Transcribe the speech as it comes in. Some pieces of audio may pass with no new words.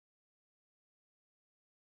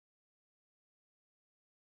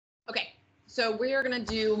So we are going to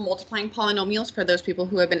do multiplying polynomials for those people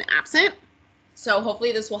who have been absent. So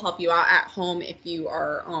hopefully this will help you out at home if you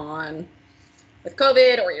are on with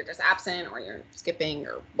COVID or you're just absent or you're skipping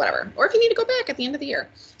or whatever, or if you need to go back at the end of the year.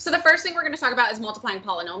 So the first thing we're going to talk about is multiplying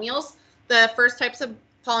polynomials. The first types of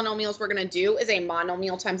polynomials we're going to do is a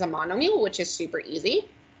monomial times a monomial, which is super easy.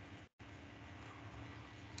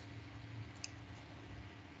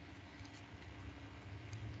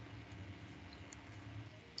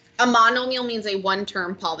 A monomial means a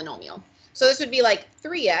one-term polynomial. So this would be like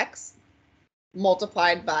 3x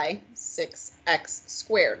multiplied by 6x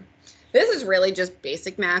squared. This is really just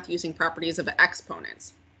basic math using properties of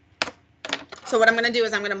exponents. So what I'm going to do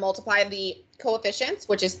is I'm going to multiply the coefficients,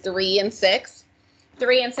 which is 3 and 6.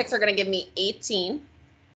 3 and 6 are going to give me 18.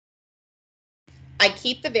 I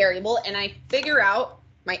keep the variable and I figure out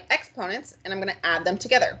my exponents and I'm going to add them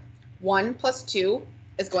together. 1 plus 2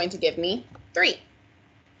 is going to give me 3.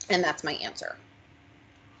 And that's my answer.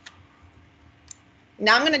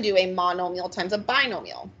 Now I'm going to do a monomial times a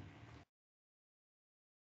binomial.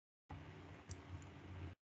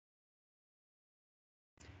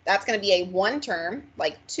 That's going to be a one term,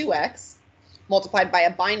 like 2x, multiplied by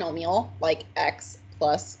a binomial, like x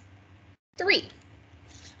plus 3.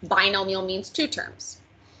 Binomial means two terms.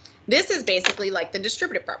 This is basically like the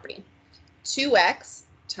distributive property, 2x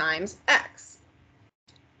times x.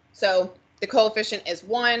 So the coefficient is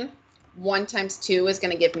 1. 1 times 2 is going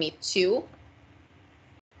to give me 2.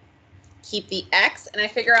 Keep the x, and I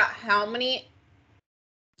figure out how many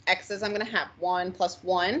x's I'm going to have. 1 plus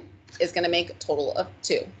 1 is going to make a total of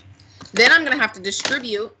 2. Then I'm going to have to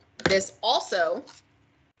distribute this also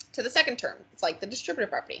to the second term. It's like the distributive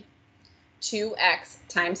property. 2x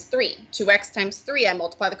times 3. 2x times 3, I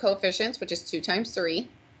multiply the coefficients, which is 2 times 3,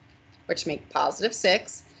 which make positive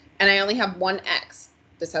 6. And I only have one x.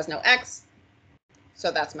 This has no x,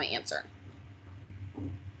 so that's my answer.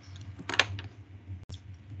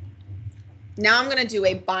 Now I'm going to do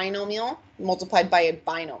a binomial multiplied by a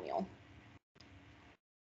binomial.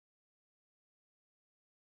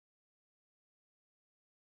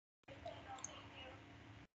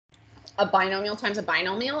 A binomial times a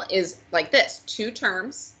binomial is like this, 2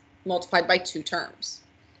 terms multiplied by 2 terms.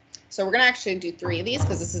 So we're going to actually do 3 of these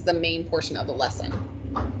because this is the main portion of the lesson.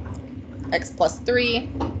 X plus 3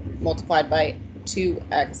 multiplied by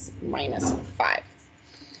 2x minus 5.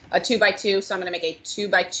 A 2 by 2, so I'm going to make a 2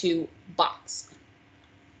 by 2 box.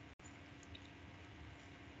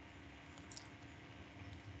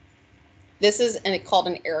 This is called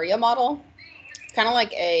an area model. It's kind of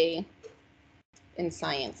like in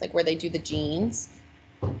science, like where they do the genes.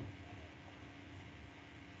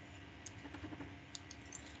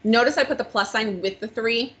 Notice I put the plus sign with the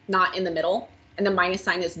 3, not in the middle, and the minus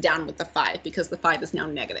sign is down with the 5 because the 5 is now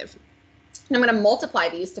negative. And I'm going to multiply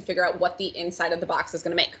these to figure out what the inside of the box is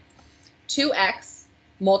going to make. 2x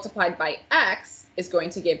multiplied by x is going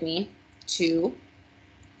to give me 2x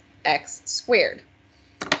squared.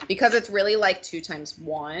 Because it's really like 2 times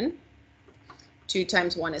 1. 2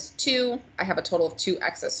 times 1 is 2. I have a total of 2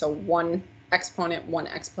 x's, so one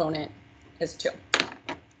exponent is 2.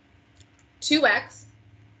 2x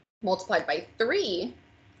multiplied by 3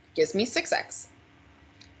 gives me 6x.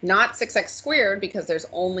 Not 6x squared because there's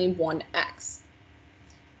only one x.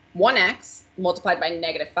 1x multiplied by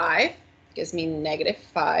negative 5 gives me negative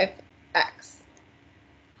 5x.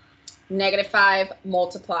 Negative 5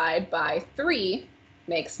 multiplied by 3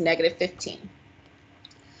 makes negative 15.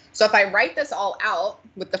 So if I write this all out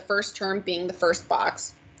with the first term being the first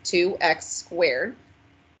box, 2x squared,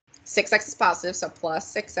 6x is positive, so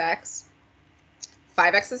plus 6x,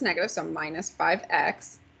 5x is negative, so minus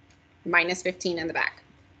 5x, minus 15 in the back.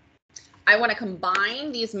 I want to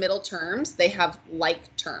combine these middle terms. They have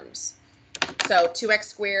like terms. So 2x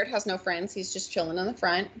squared has no friends. He's just chilling in the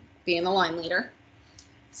front, being the line leader.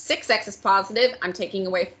 6x is positive. I'm taking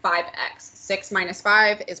away 5x. 6 minus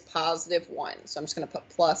 5 is positive 1. So I'm just going to put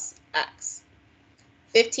plus x.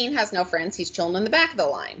 15 has no friends. He's chilling in the back of the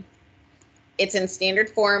line. It's in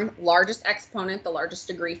standard form. Largest exponent, the largest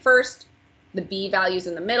degree first. The b values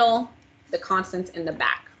in the middle. The constants in the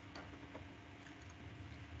back.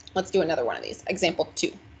 Let's do another one of these. Example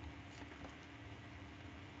 2.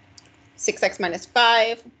 6x minus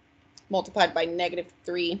 5 multiplied by negative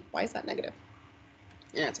 3. Why is that negative?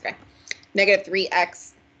 Yeah, that's okay. Negative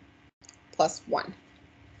 3x plus 1.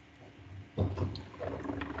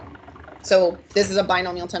 So this is a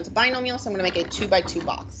binomial times a binomial, so I'm going to make a 2 by 2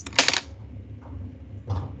 box.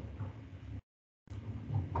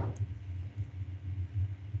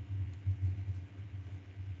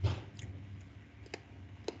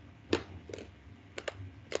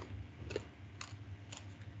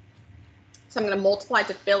 So I'm going to multiply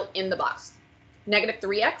to fill in the box. Negative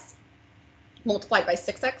 3x multiplied by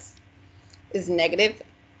 6x is negative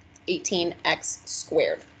 18x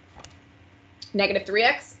squared. Negative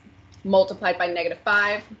 3x multiplied by negative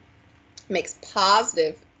 5 makes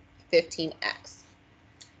positive 15x.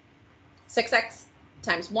 6x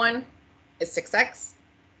times 1 is 6x.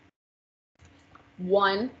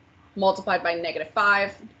 1 multiplied by negative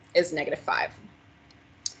 5 is negative 5.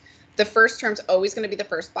 The first term's always going to be the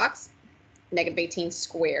first box, negative 18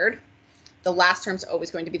 squared. The last term's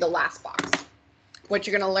always going to be the last box. What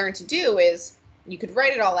you're going to learn to do is you could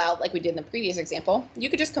write it all out like we did in the previous example. You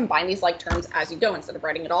could just combine these like terms as you go instead of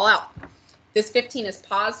writing it all out. This 15 is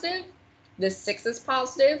positive. This 6 is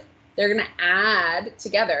positive. They're going to add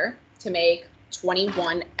together to make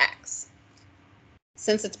 21x.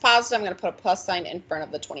 Since it's positive, I'm going to put a plus sign in front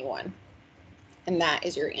of the 21. And that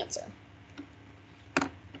is your answer.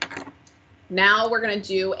 Now we're going to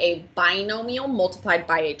do a binomial multiplied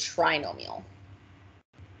by a trinomial.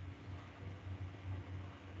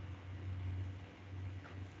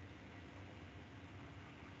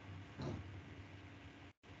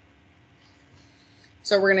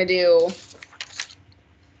 So we're going to do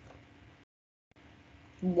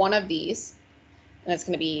one of these, and it's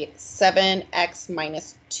going to be 7x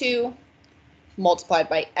minus 2 multiplied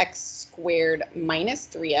by x squared minus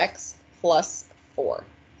 3x plus 4.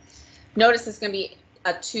 Notice it's going to be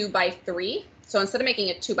a 2 by 3. So instead of making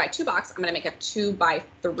a 2 by 2 box, I'm going to make a 2 by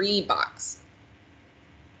 3 box.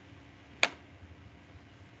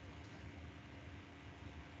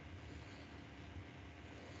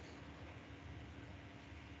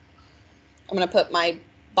 I'm going to put my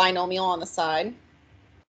binomial on the side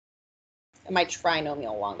and my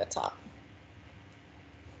trinomial along the top.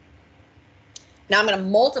 Now I'm going to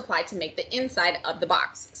multiply to make the inside of the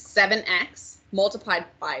box. 7x multiplied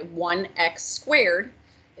by 1x squared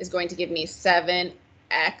is going to give me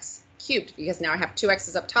 7x cubed, because now I have 2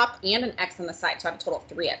 x's up top and an x on the side, so I have a total of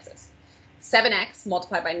 3 x's. 7x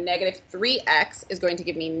multiplied by negative 3x is going to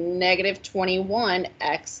give me negative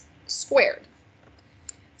 21x squared.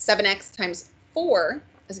 7x times 4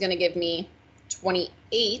 is going to give me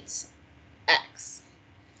 28x.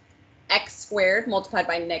 X squared multiplied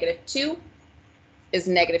by negative 2 is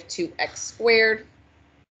negative 2x squared.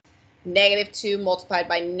 Negative 2 multiplied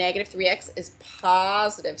by negative 3x is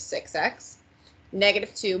positive 6x.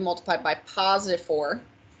 Negative 2 multiplied by positive 4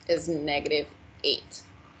 is negative 8.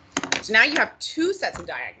 So now you have two sets of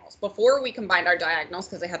diagonals. Before we combined our diagonals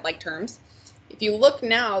because they had like terms. If you look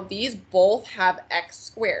now, these both have x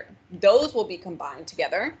squared. Those will be combined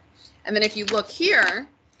together. And then if you look here,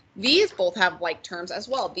 these both have like terms as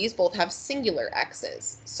well. These both have singular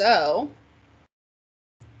x's. So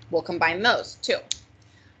we'll combine those too.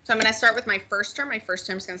 So I'm going to start with my first term. My first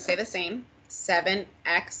term is going to stay the same,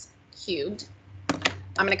 7x cubed.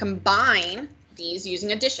 I'm going to combine these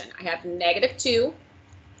using addition. I have negative 2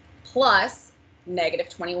 plus negative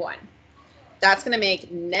 21. That's going to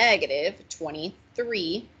make negative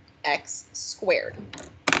 23x squared.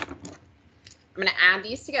 I'm going to add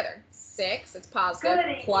these together. 6, it's positive,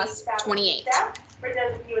 plus 28. For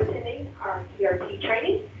those of you attending our ERT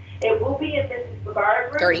training, it will be in Mrs.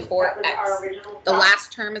 Bavara's room. 34x. The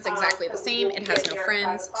last term is exactly the same. It has no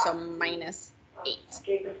friends, so minus 8.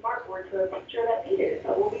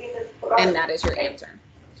 And that is your answer.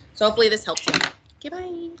 So hopefully this helps you. Okay,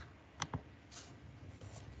 bye.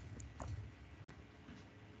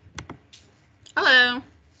 Hello.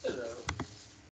 Hello.